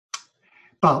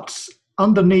but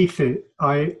underneath it,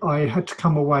 I had to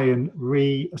come away and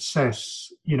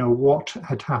reassess, you know, what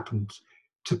had happened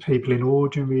to people in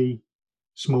ordinary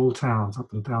small towns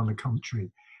up and down the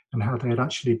country, and how they had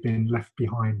actually been left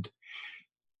behind,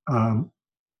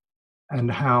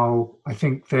 and how I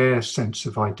think their sense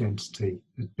of identity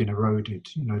had been eroded.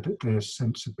 You know, that their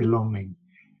sense of belonging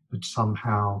had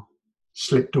somehow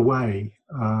slipped away,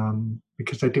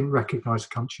 because they didn't recognise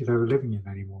the country they were living in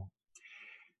anymore.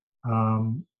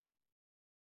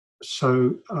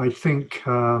 So I think,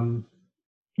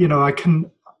 you know,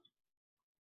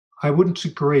 I wouldn't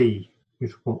agree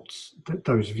with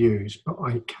those views, but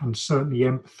I can certainly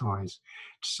empathise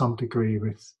to some degree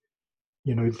with,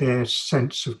 you know, their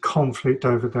sense of conflict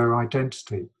over their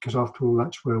identity, because after all,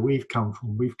 that's where we've come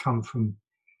from. We've come from,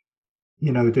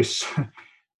 you know, this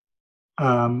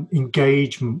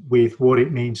engagement with what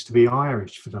it means to be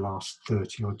Irish for the last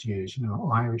 30 odd years, you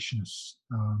know, Irishness,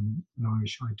 and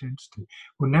Irish identity.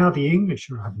 Well, now the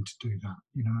English are having to do that,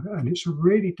 you know, and it's a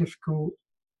really difficult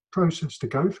process to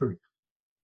go through,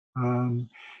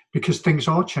 because things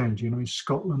are changing. You know, in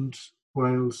Scotland,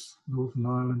 Wales, Northern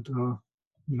Ireland are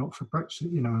not for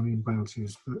Brexit, you know, I mean, Wales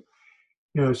is, but,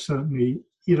 you know, certainly,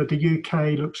 you know, the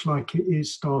UK looks like it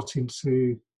is starting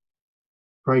to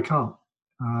break up.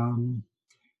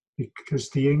 Because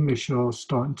the English are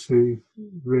starting to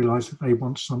realise that they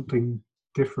want something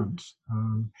different.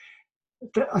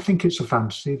 I think it's a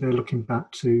fantasy. They're looking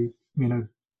back to, you know,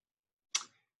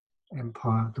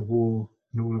 empire, the war,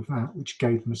 and all of that, which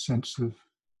gave them a sense of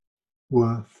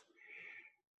worth.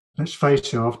 Let's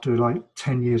face it, after like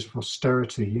 10 years of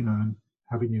austerity, you know, and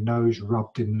having your nose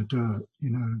rubbed in the dirt, you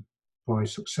know, by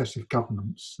successive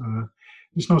governments,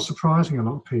 it's not surprising a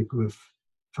lot of people have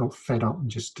felt fed up and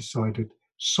just decided,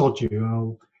 sod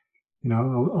you,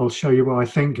 I'll show you what I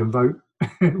think and vote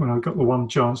when I've got the one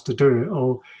chance to do it.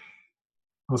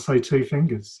 I'll say two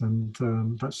fingers, and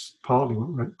that's partly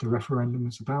what the referendum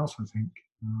is about, I think.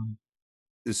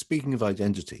 Speaking of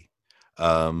identity,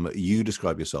 you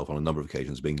describe yourself on a number of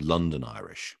occasions being London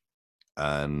Irish,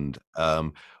 and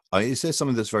is there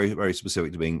something that's very, very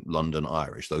specific to being London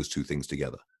Irish? Those two things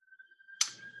together.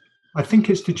 I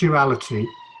think it's the duality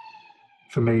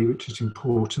for me, which is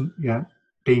important. Yeah.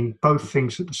 Being both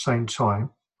things at the same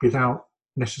time without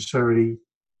necessarily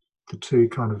the two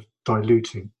kind of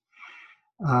diluting.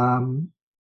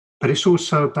 But it's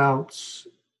also about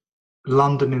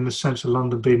London in the sense of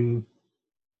London being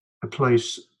a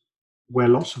place where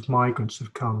lots of migrants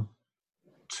have come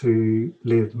to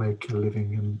live, make a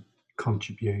living and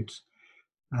contribute.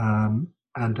 And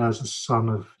as a son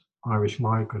of Irish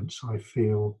migrants, I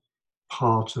feel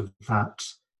part of that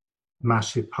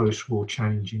massive post-war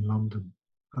change in London,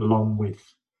 along with,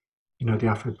 you know, the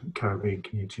African Caribbean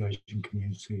community, Asian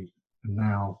community, and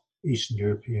now Eastern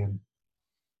European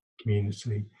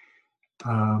community.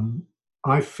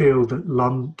 I feel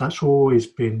that that's always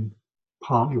been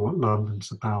partly what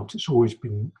London's about. It's always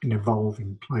been an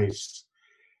evolving place,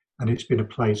 and it's been a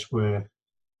place where,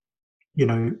 you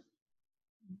know,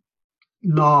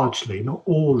 largely, not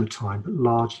all the time, but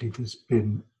largely there's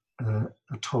been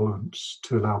a tolerance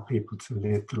to allow people to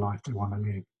live the life they want to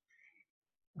live.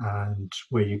 And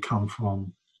where you come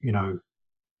from, you know,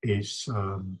 is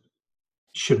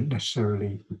shouldn't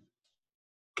necessarily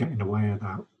get in the way of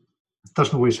that. It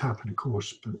doesn't always happen, of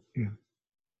course, but yeah.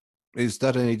 Is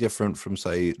that any different from,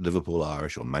 say, Liverpool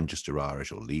Irish or Manchester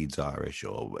Irish or Leeds Irish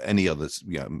or any other,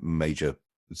 you know, major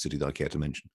city that I care to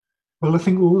mention? Well, I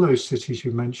think all those cities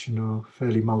you mentioned are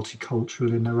fairly multicultural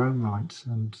in their own right,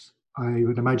 and I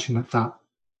would imagine that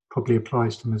probably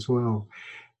applies to them as well.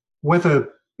 Whether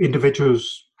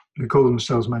individuals who call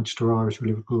themselves Manchester Irish or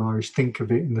Liverpool Irish think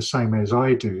of it in the same way as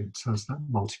I do, in terms of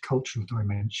that multicultural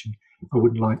dimension, I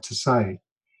wouldn't like to say.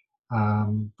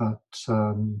 But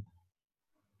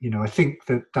you know, I think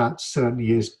that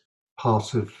certainly is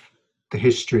part of the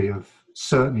history of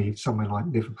certainly somewhere like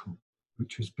Liverpool,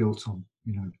 which was built on,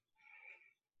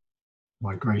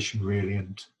 migration really,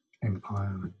 and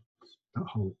empire, and that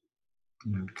whole,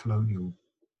 colonial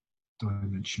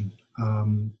dimension.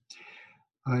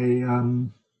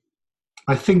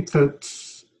 I think that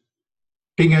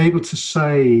being able to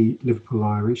say Liverpool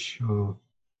Irish or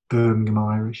Birmingham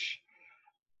Irish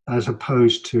as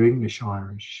opposed to English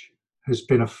Irish has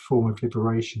been a form of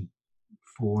liberation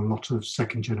for a lot of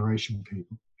second generation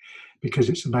people, because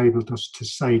it's enabled us to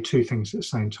say two things at the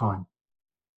same time.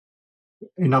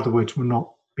 In other words, we're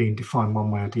not being defined one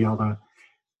way or the other.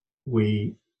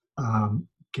 We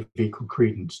give equal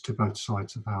credence to both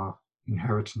sides of our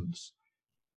inheritance.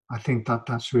 I think that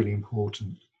that's really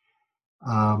important.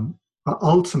 But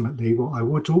ultimately, what I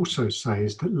would also say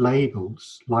is that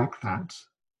labels like that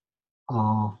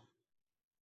are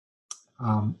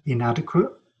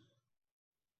inadequate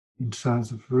in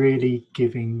terms of really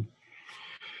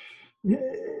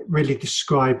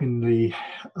describing the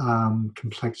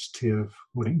complexity of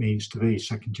what it means to be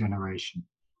second generation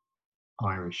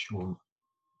Irish or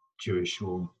Jewish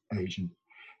or Asian.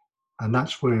 And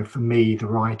that's where, for me, the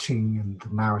writing and the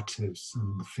narratives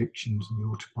and the fictions and the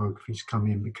autobiographies come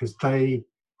in, because they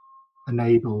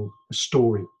enable a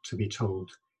story to be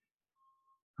told.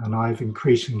 And I've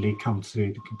increasingly come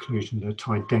to the conclusion that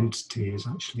identity is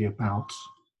actually about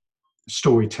a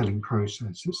storytelling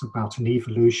process. It's about an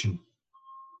evolution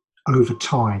over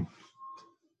time,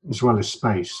 as well as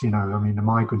space. The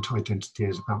migrant identity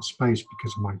is about space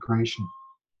because of migration.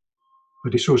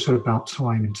 But it's also about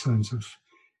time in terms of,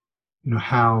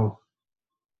 how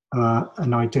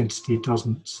an identity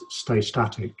doesn't stay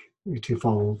static. It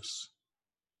evolves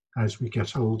as we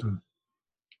get older.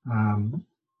 And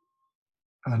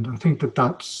I think that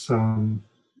that's,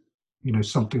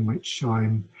 something which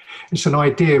it's an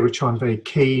idea which I'm very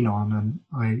keen on,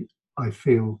 and I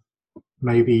feel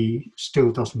maybe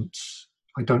still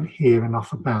I don't hear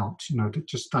enough about,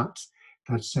 just that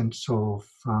sense of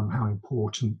how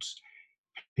important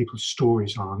people's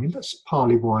stories are. That's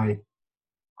partly why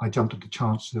I jumped at the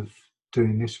chance of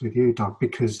doing this with you, Doug,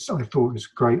 because I thought it was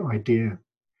a great idea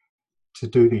to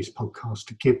do these podcasts,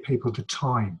 to give people the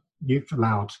time. You've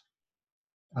allowed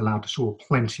us all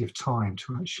plenty of time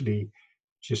to actually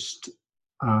just,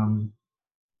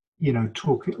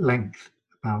 talk at length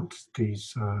about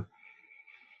these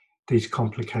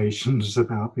complications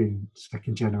about being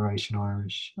second generation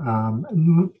Irish.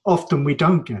 And often we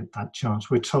don't get that chance.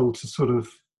 We're told to sort of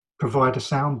provide a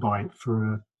soundbite for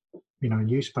a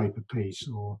newspaper piece,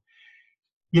 or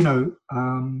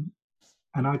and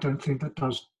I don't think that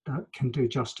can do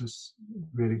justice,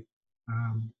 really.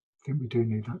 I think we do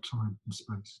need that time and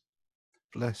space.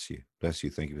 Bless you.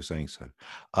 Thank you for saying so.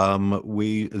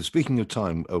 We, speaking of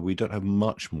time, we don't have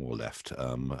much more left,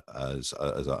 as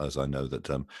I know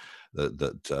that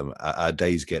our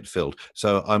days get filled.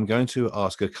 So I'm going to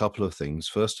ask a couple of things.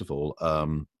 First of all,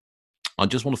 I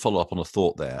just want to follow up on a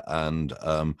thought there, and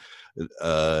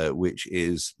which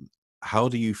is, how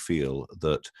do you feel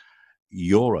that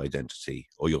your identity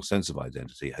or your sense of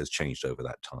identity has changed over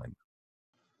that time?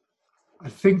 I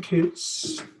think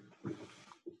it's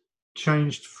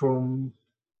changed from,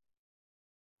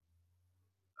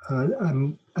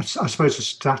 I suppose, a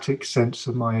static sense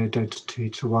of my identity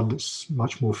to one that's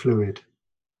much more fluid.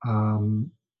 Now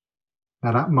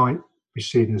that might be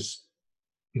seen as,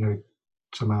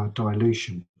 somehow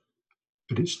dilution,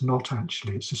 but it's not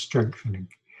actually. It's a strengthening.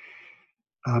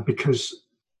 Because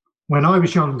when I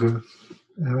was younger,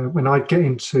 when I'd get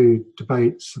into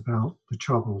debates about the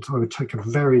Troubles, I would take a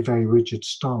very, very rigid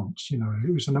stance.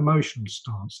 It was an emotional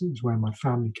stance. It was where my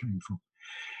family came from.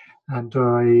 And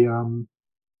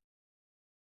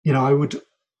I would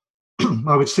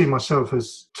I would see myself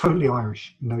as totally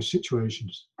Irish in those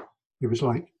situations. It was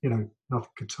like, nothing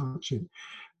could touch it.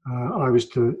 I was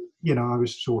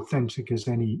as authentic as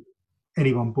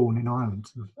anyone born in Ireland.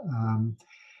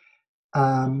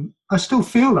 I still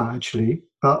feel that, actually,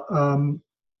 but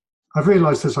I've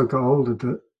realised as I got older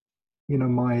that,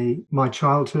 my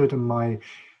childhood and my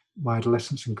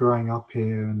adolescence and growing up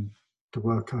here and the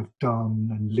work I've done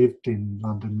and lived in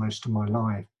London most of my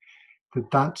life,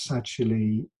 that's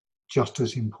actually just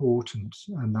as important,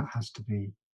 and that has to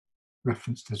be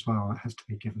referenced as well. It has to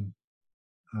be given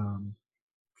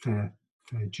fair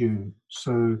due.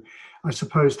 So I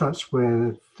suppose that's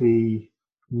where the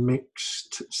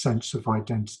mixed sense of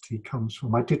identity comes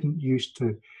from. I didn't used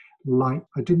to like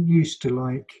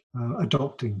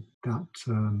adopting that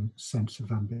sense of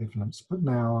ambivalence, but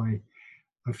now I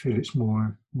feel it's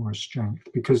more a strength,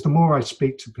 because the more I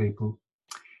speak to people,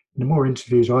 the more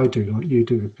interviews I do, like you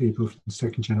do, with people from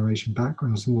second generation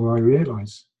backgrounds, the more I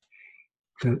realise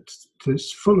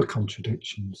that's full of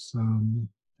contradictions, and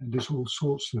there's all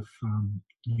sorts of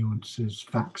nuances,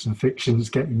 facts and fictions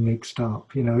getting mixed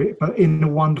up, but in a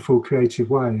wonderful, creative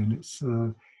way. And it's,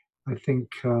 I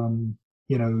think,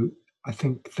 I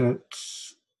think that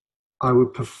I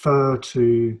would prefer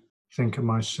to think of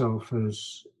myself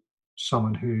as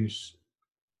someone who's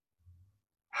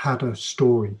had a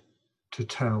story to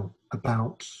tell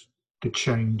about the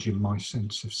change in my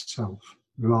sense of self,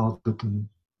 rather than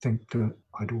think that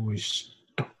I'd always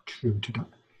stuck true to that,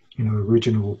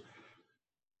 original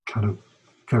kind of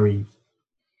very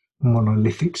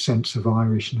monolithic sense of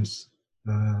Irishness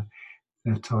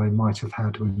that I might have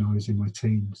had when I was in my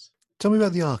teens. Tell me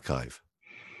about the archive.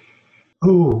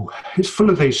 Oh, it's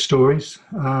full of these stories.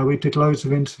 We did loads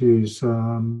of interviews,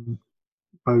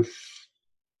 both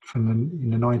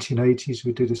in the 1980s.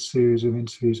 We did a series of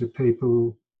interviews with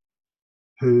people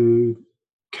who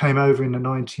came over in the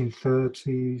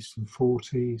 1930s and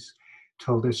 40s,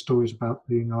 told their stories about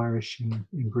being Irish in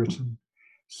Britain.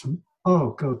 Some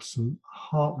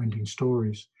heart-rending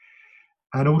stories.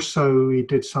 And also we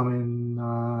did some in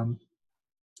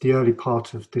the early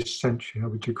part of this century. How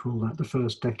would you call that? The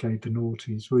first decade, the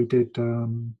noughties. We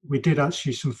did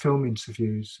actually some film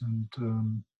interviews, and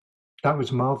that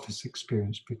was a marvellous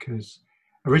experience, because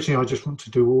originally I just wanted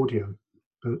to do audio,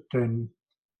 but then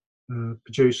a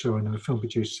film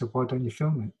producer said, why don't you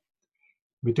film it?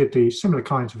 We did the similar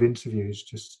kinds of interviews,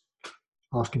 just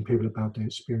asking people about their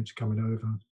experience coming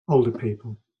over, older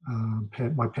people,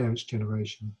 my parents'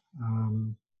 generation.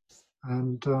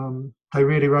 And they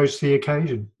really rose to the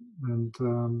occasion, and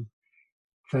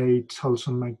they told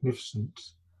some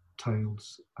magnificent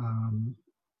tales, and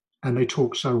they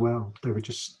talked so well. They were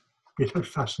just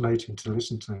fascinating to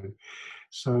listen to.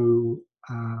 So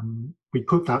we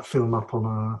put that film up on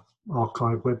our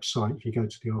archive website. If you go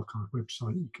to the archive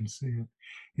website, you can see it.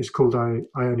 It's called I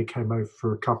Only Came Over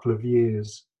for a Couple of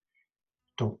Years ...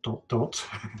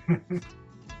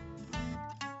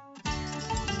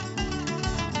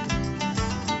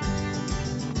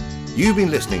 You've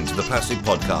been listening to the Plastic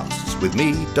Podcasts with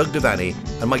me, Doug Devaney,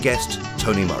 and my guest,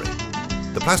 Tony Murray.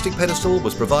 The Plastic Pedestal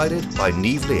was provided by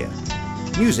Niamh Lear.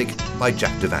 Music by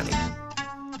Jack Devaney.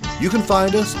 You can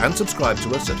find us and subscribe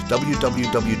to us at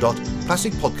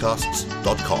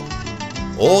www.plasticpodcasts.com,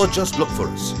 or just look for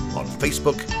us on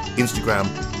Facebook, Instagram,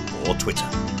 or Twitter.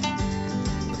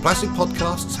 The Plastic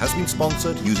Podcasts has been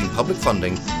sponsored using public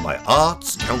funding by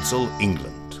Arts Council England.